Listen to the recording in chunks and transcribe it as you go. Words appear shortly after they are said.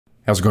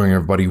How's it going,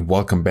 everybody?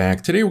 Welcome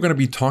back. Today we're going to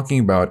be talking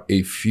about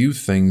a few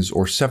things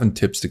or 7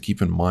 tips to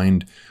keep in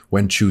mind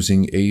when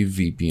choosing a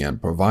VPN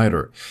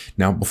provider.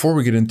 Now, before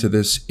we get into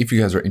this, if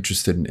you guys are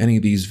interested in any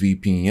of these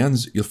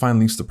VPNs, you'll find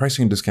links to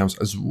pricing and discounts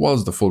as well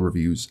as the full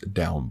reviews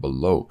down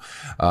below.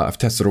 I've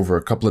tested over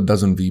a couple of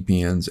dozen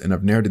VPNs and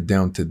I've narrowed it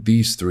down to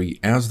these 3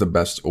 as the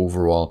best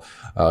overall.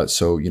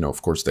 So,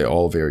 of course, they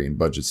all vary in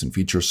budgets and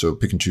features, so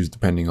pick and choose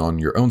depending on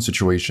your own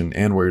situation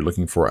and what you're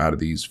looking for out of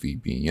these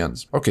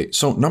VPNs. Okay,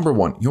 so number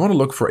 1, you want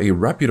to look for a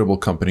reputable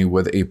company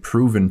with a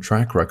proven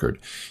track record.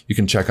 You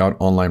can check out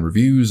online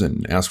reviews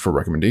and ask for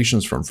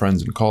recommendations from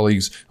friends and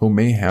colleagues who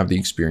may have the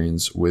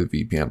experience with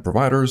VPN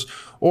providers,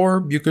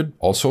 or you could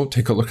also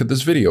take a look at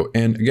this video.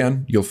 And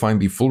again, you'll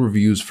find the full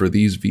reviews for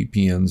these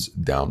VPNs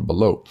down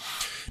below.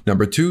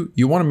 Number 2,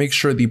 you want to make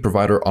sure the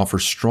provider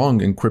offers strong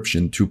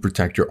encryption to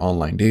protect your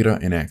online data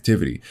and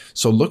activity.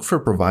 So look for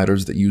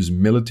providers that use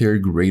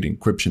military-grade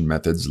encryption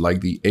methods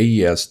like the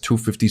AES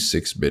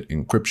 256-bit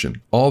encryption.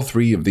 All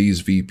 3 of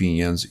these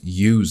VPNs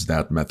use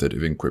that method of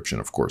encryption,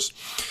 of course.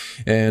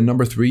 And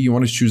number 3, you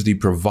want to choose the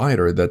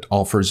provider that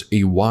offers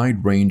a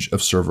wide range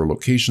of server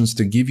locations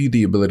to give you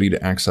the ability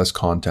to access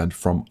content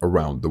from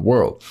around the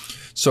world.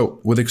 So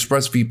with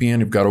ExpressVPN,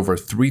 you've got over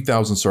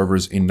 3,000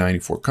 servers in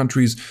 94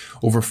 countries,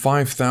 over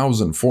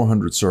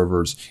 5,400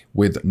 servers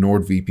with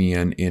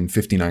NordVPN in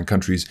 59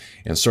 countries,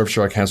 and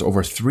Surfshark has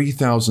over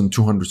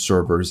 3,200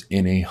 servers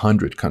in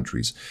 100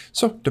 countries.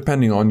 So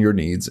depending on your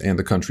needs and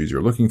the countries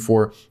you're looking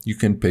for, you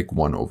can pick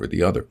one over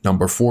the other.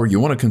 Number 4, you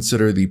want to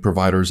consider the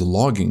provider's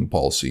logging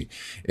policy.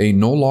 A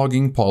no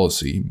logging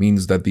policy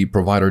means that the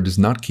provider does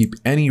not keep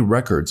any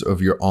records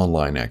of your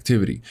online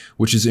activity,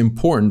 which is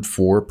important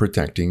for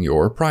protecting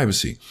your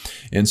privacy.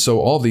 And so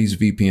all these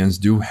VPNs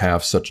do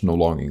have such no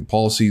logging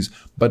policies,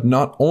 but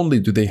not only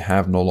do they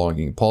have no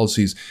logging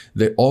policies,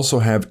 they also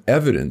have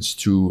evidence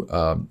to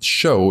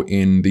show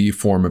in the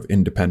form of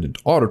independent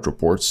audit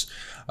reports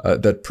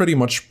that pretty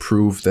much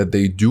prove that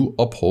they do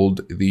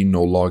uphold the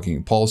no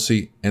logging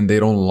policy and they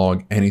don't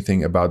log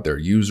anything about their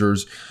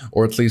users,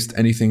 or at least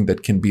anything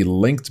that can be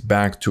linked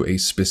back to a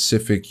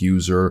specific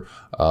user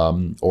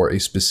or a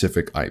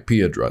specific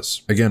IP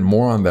address. Again,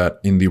 more on that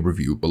in the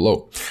review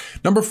below.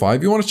 Number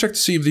 5, you want to check to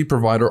see if the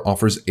provider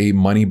offers a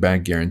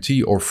money-back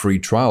guarantee or free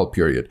trial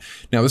period.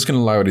 Now, this can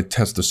allow you to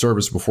test the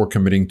service before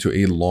committing to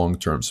a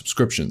long-term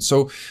subscription.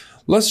 So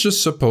let's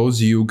just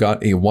suppose you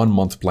got a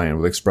 1-month plan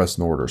with Express,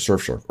 Nord, or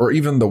Surfshark, or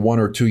even the 1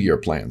 or 2 year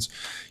plans.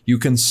 You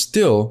can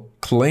still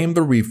claim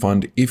the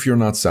refund if you're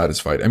not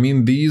satisfied. I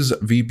mean, these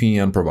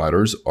VPN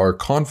providers are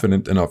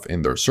confident enough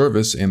in their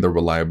service and the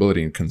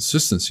reliability and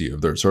consistency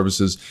of their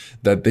services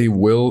that they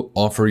will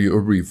offer you a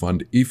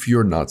refund if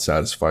you're not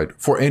satisfied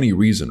for any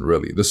reason,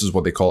 really. This is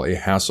what they call a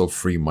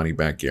hassle-free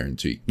money-back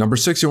guarantee. Number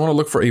 6, you want to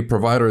look for a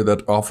provider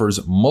that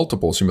offers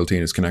multiple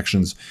simultaneous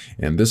connections,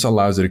 and this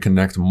allows you to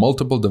connect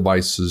multiple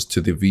devices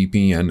to the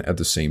VPN at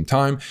the same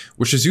time,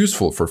 which is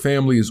useful for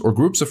families or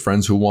groups of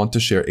friends who want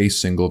to share a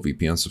single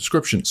VPN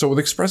subscription. So with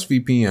ExpressVPN,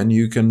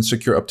 you can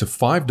secure up to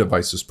 5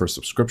 devices per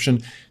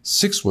subscription,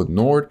 6 with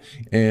Nord,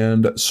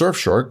 and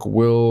Surfshark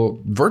will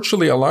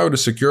virtually allow you to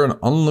secure an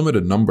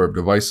unlimited number of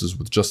devices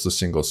with just a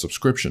single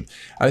subscription.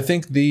 I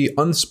think the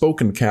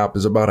unspoken cap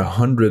is about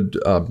 100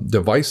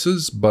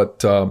 devices,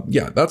 but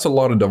yeah, that's a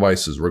lot of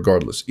devices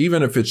regardless,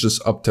 even if it's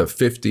just up to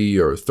 50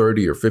 or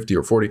 30 or 50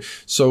 or 40.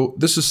 So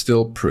this is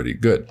still pretty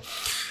good.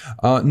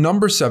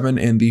 Number 7,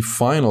 and the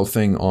final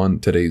thing on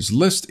today's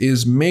list,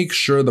 is make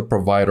sure the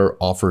provider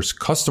offers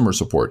customer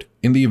support.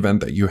 In the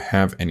event that you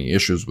have any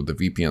issues with the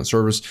VPN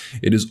service,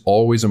 it is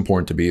always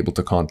important to be able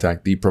to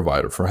contact the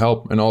provider for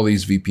help. And all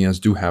these VPNs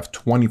do have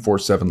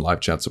 24/7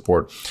 live chat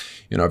support.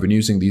 I've been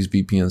using these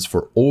VPNs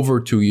for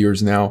over 2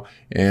 years now.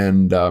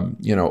 And,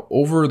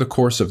 over the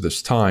course of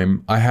this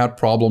time, I had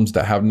problems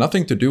that have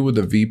nothing to do with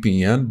the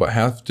VPN, but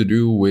have to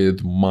do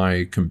with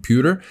my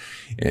computer.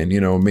 And,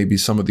 maybe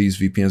some of these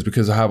VPNs,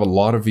 because I have a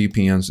lot of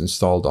VPNs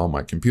installed on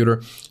my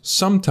computer,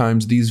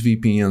 sometimes these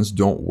VPNs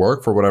don't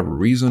work for whatever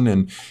reason.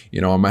 And,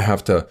 I might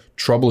have to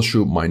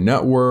troubleshoot my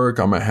network.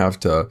 I might have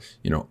to,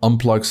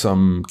 unplug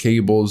some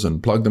cables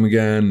and plug them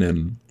again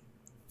and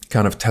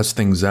kind of test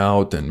things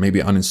out and maybe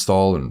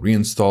uninstall and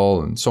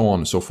reinstall and so on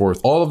and so forth.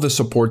 All of the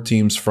support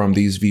teams from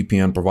these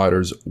VPN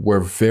providers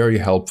were very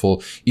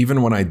helpful.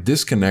 Even when I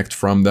disconnect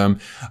from them,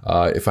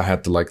 if I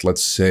had to,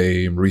 let's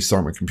say,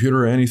 restart my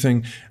computer or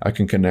anything, I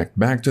can connect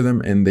back to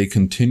them and they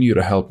continue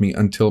to help me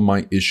until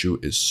my issue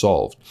is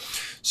solved.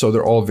 So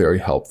they're all very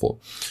helpful.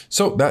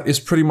 So that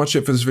is pretty much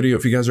it for this video.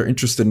 If you guys are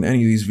interested in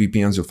any of these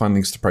VPNs, you'll find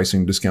links to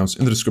pricing and discounts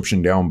in the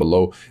description down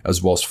below,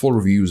 as well as full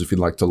reviews if you'd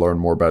like to learn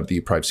more about the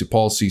privacy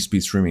policy,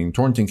 speed streaming,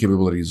 torrenting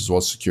capabilities, as well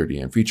as security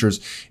and features.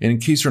 And in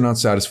case you're not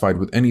satisfied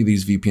with any of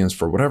these VPNs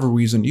for whatever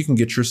reason, you can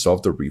get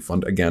yourself the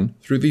refund again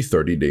through the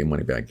 30-day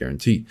money-back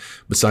guarantee.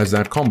 Besides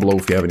that, comment below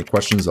if you have any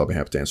questions. I'll be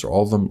happy to answer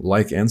all of them.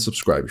 Like and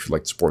subscribe if you'd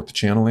like to support the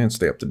channel and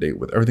stay up to date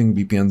with everything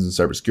VPNs and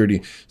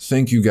cybersecurity.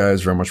 Thank you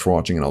guys very much for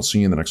watching, and I'll see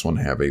you in the next one.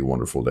 Have a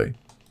wonderful day.